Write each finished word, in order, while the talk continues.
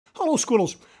Hello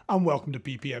squirrels and welcome to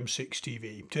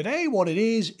PPM6TV. Today what it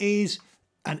is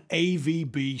an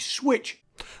AVB switch,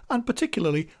 and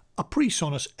particularly a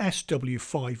Presonus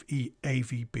SW5E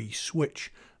AVB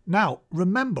switch. Now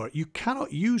remember, you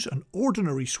cannot use an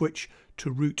ordinary switch to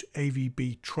route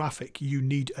AVB traffic. You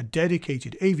need a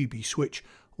dedicated AVB switch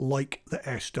like the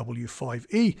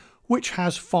SW5E, which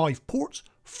has 5 ports,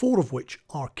 4 of which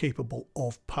are capable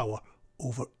of power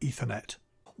over Ethernet.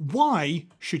 Why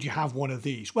should you have one of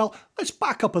these? Well, let's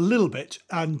back up a little bit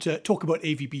and talk about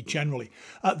AVB generally.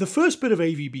 The first bit of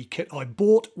AVB kit I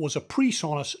bought was a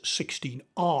Presonus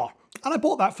 16R, and I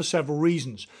bought that for several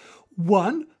reasons.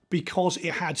 One, because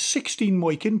it had 16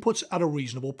 mic inputs at a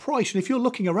reasonable price, and if you're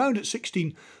looking around at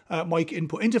 16 mic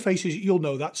input interfaces, you'll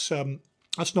know that's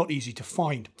not easy to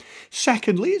find.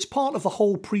 Secondly, it's part of the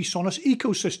whole Presonus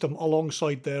ecosystem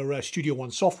alongside their Studio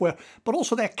One software, but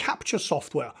also their capture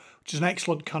software, which is an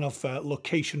excellent kind of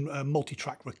location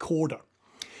multi-track recorder.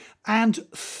 And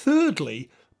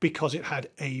thirdly, because it had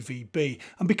AVB.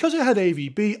 And because it had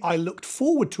AVB, I looked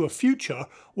forward to a future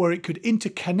where it could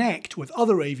interconnect with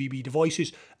other AVB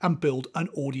devices and build an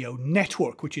audio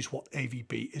network, which is what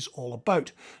AVB is all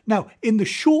about. Now, in the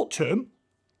short term,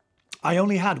 I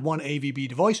only had one AVB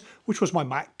device, which was my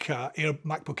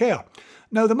MacBook Air.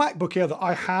 Now, the MacBook Air that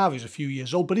I have is a few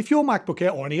years old, but if your MacBook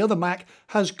Air or any other Mac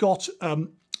has got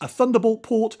a Thunderbolt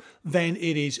port, then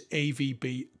it is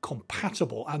AVB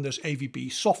compatible, and there's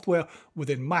AVB software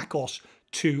within MacOS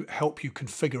to help you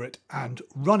configure it and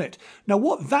run it. Now,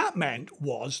 what that meant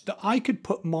was that I could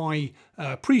put my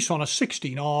Presonus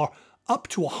 16R up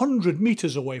to 100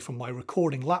 meters away from my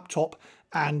recording laptop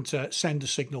and send a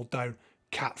signal down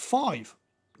Cat5.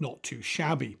 Not too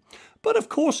shabby. But of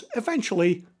course,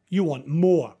 eventually you want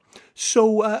more.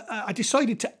 So I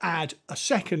decided to add a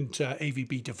second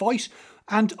AVB device,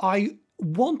 and I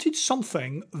wanted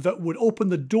something that would open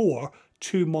the door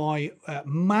to my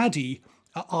MADI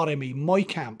RME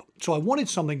mic amp. So I wanted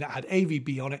something that had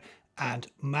AVB on it and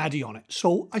MADI on it.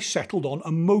 So I settled on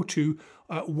a MOTU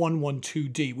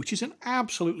 112D, which is an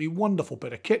absolutely wonderful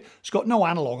bit of kit. It's got no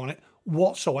analog on it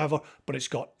whatsoever, but it's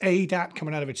got ADAT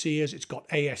coming out of its ears, it's got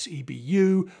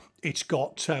ASEBU, it's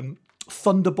got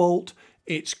Thunderbolt,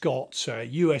 it's got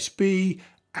USB,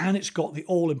 and it's got the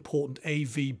all-important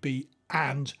AVB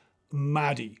and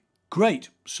MADI. Great,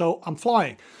 so I'm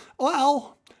flying.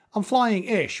 Well, I'm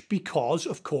flying-ish because,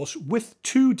 of course, with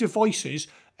 2 devices,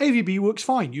 AVB works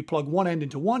fine. You plug one end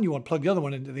into one, you unplug the other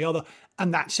one into the other,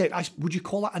 and that's it. Would you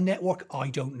call that a network? I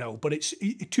don't know, but it's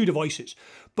 2 devices.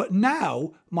 But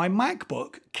now my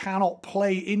MacBook cannot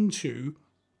play into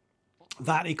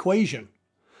that equation,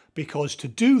 because to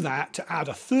do that, to add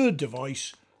a 3rd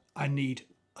device, I need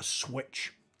a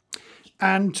switch.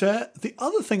 And the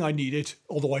other thing I needed,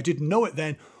 although I didn't know it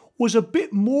then, was a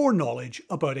bit more knowledge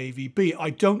about AVB. I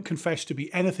don't confess to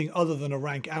be anything other than a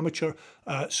rank amateur,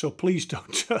 so please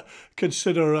don't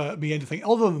consider me anything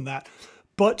other than that.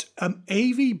 But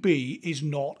AVB is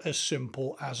not as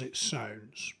simple as it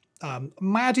sounds.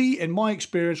 MADI, in my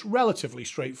experience, relatively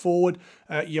straightforward.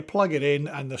 You plug it in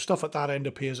and the stuff at that end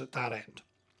appears at that end.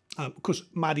 Because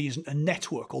MADI isn't a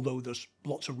network, although there's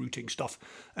lots of routing stuff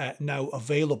now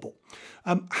available.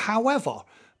 However,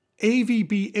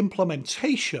 AVB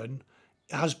implementation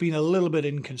has been a little bit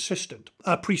inconsistent.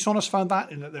 Presonus found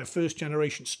that in that their 1st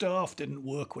generation stuff didn't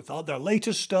work with their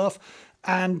latest stuff,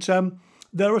 and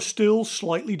there are still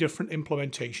slightly different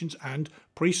implementations, and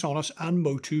Presonus and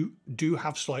MOTU do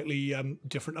have slightly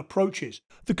different approaches.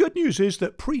 The good news is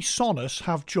that Presonus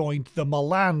have joined the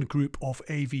MILAN group of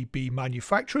AVB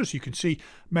manufacturers. You can see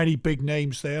many big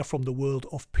names there from the world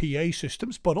of PA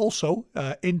systems, but also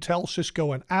Intel,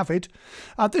 Cisco and Avid.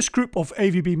 This group of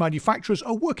AVB manufacturers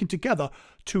are working together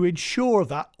to ensure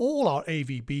that all our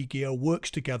AVB gear works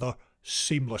together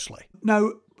seamlessly.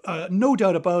 Now, no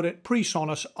doubt about it,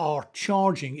 Presonus are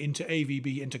charging into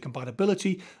AVB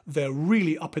intercompatibility. They're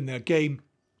really up in their game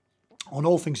on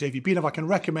all things AVB. And if I can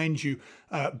recommend you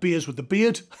Beers with the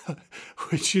Beard,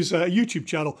 which is a YouTube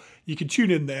channel, you can tune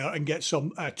in there and get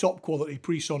some top quality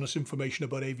Presonus information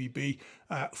about AVB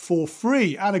for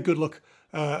free, and a good look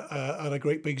at a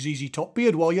great big ZZ Top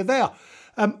beard while you're there.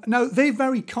 Now, they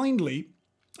very kindly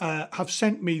have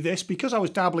sent me this because I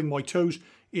was dabbling my toes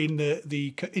in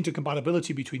the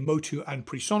intercompatibility between MOTU and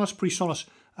Presonus. Presonus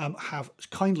have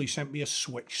kindly sent me a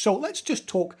switch. So let's just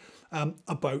talk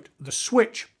about the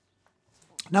switch.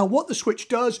 Now, what the switch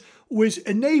does was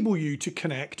enable you to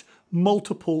connect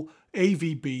multiple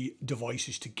AVB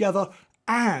devices together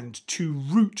and to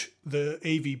route the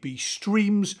AVB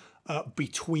streams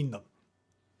between them.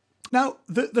 Now,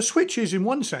 the switch is, in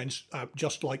one sense,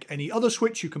 just like any other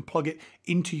switch. You can plug it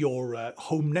into your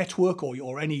home network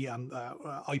or any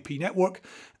IP network,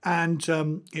 and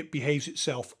it behaves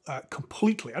itself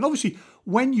completely. And obviously,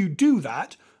 when you do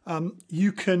that,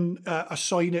 you can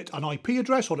assign it an IP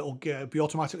address, or it'll be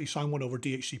automatically assigned one over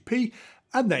DHCP,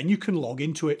 and then you can log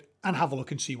into it and have a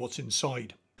look and see what's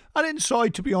inside. And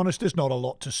inside, to be honest, there's not a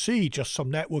lot to see, just some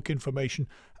network information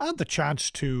and the chance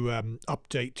to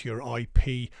update your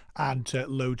IP and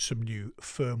load some new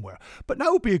firmware. But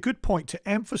now would be a good point to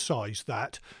emphasize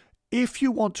that if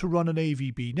you want to run an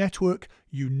AVB network,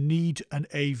 you need an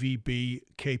AVB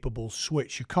capable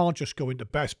switch. You can't just go into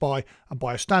Best Buy and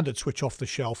buy a standard switch off the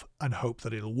shelf and hope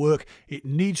that it'll work. It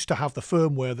needs to have the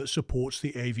firmware that supports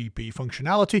the AVB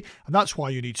functionality, and that's why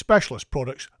you need specialist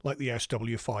products like the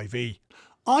SW5E.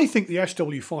 I think the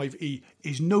SW5E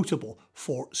is notable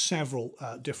for several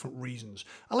different reasons.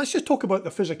 And let's just talk about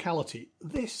the physicality.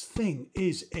 This thing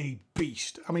is a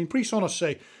beast. I mean, Presonus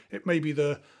say it may be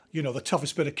the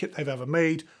toughest bit of kit they've ever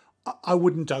made. I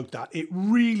wouldn't doubt that. It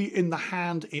really, in the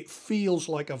hand, it feels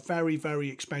like a very,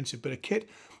 very expensive bit of kit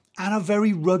and a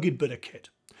very rugged bit of kit,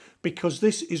 because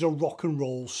this is a rock and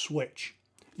roll switch.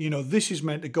 This is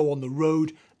meant to go on the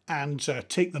road and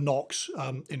take the knocks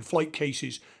in flight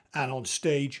cases and on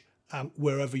stage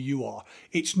wherever you are.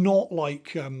 It's not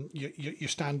like your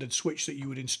standard switch that you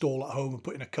would install at home and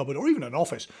put in a cupboard, or even an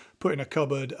office, put in a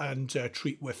cupboard and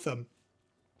treat with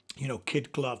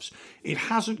kid gloves. It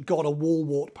hasn't got a wall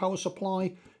wart power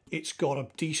supply. It's got a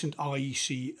decent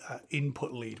IEC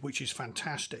input lead, which is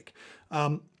fantastic.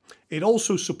 It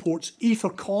also supports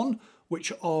EtherCon,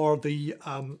 which are the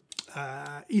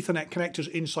Ethernet connectors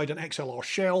inside an XLR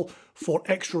shell for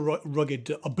extra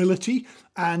rugged ability.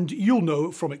 And you'll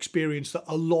know from experience that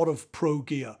a lot of pro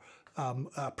gear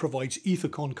provides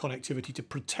EtherCon connectivity to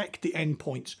protect the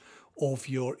endpoints of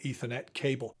your Ethernet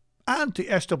cable. And the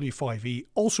SW5E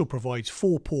also provides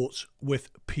 4 ports with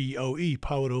PoE,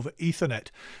 Power over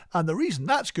Ethernet. And the reason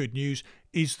that's good news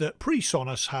is that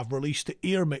Presonus have released the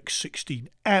EarMix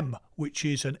 16M, which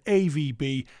is an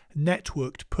AVB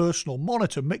networked personal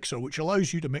monitor mixer, which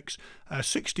allows you to mix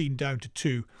 16 down to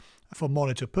 2 for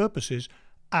monitor purposes.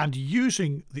 And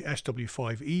using the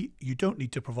SW5E, you don't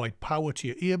need to provide power to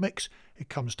your EarMix. It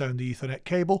comes down the Ethernet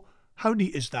cable. How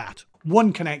neat is that?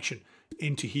 One connection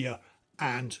into here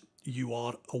and you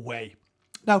are away.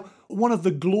 Now, one of the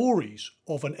glories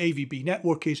of an AVB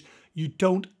network is you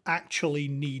don't actually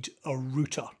need a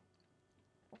router.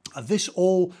 The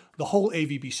whole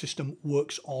AVB system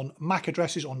works on MAC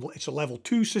addresses. It's a level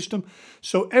 2 system.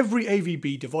 So every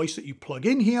AVB device that you plug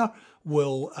in here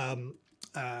will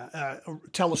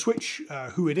tell the switch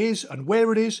who it is and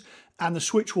where it is, and the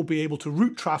switch will be able to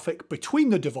route traffic between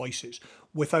the devices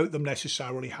without them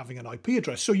necessarily having an IP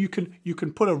address. So you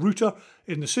can put a router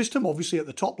in the system, obviously at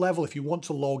the top level if you want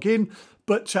to log in,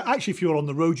 but actually if you're on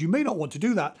the road you may not want to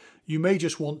do that. You may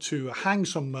just want to hang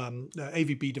some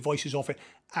AVB devices off it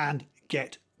and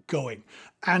get going.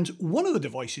 And one of the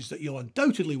devices that you'll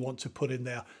undoubtedly want to put in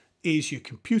there is your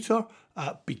computer,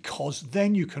 because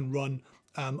then you can run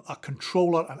a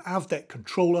controller, an AVDEC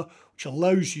controller, which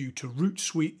allows you to route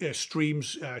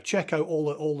streams, check out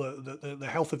all the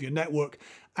health of your network,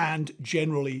 and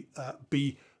generally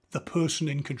be the person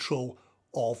in control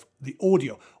of the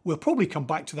audio. We'll probably come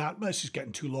back to that. This is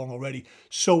getting too long already.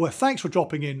 So thanks for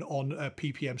dropping in on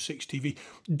PPM6TV.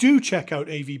 Do check out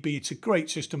AVB. It's a great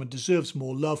system and deserves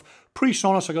more love.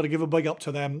 Presonus, I got to give a big up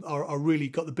to them, are really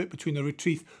got the bit between their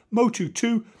teeth. MOTU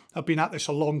 2 have been at this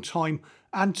a long time,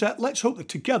 and let's hope that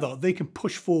together they can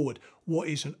push forward what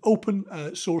is an open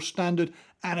source standard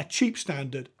and a cheap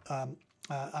standard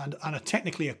and a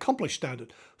technically accomplished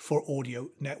standard for audio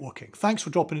networking. Thanks for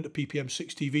dropping into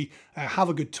PPM6TV. Have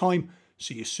a good time.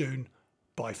 See you soon.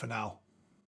 Bye for now.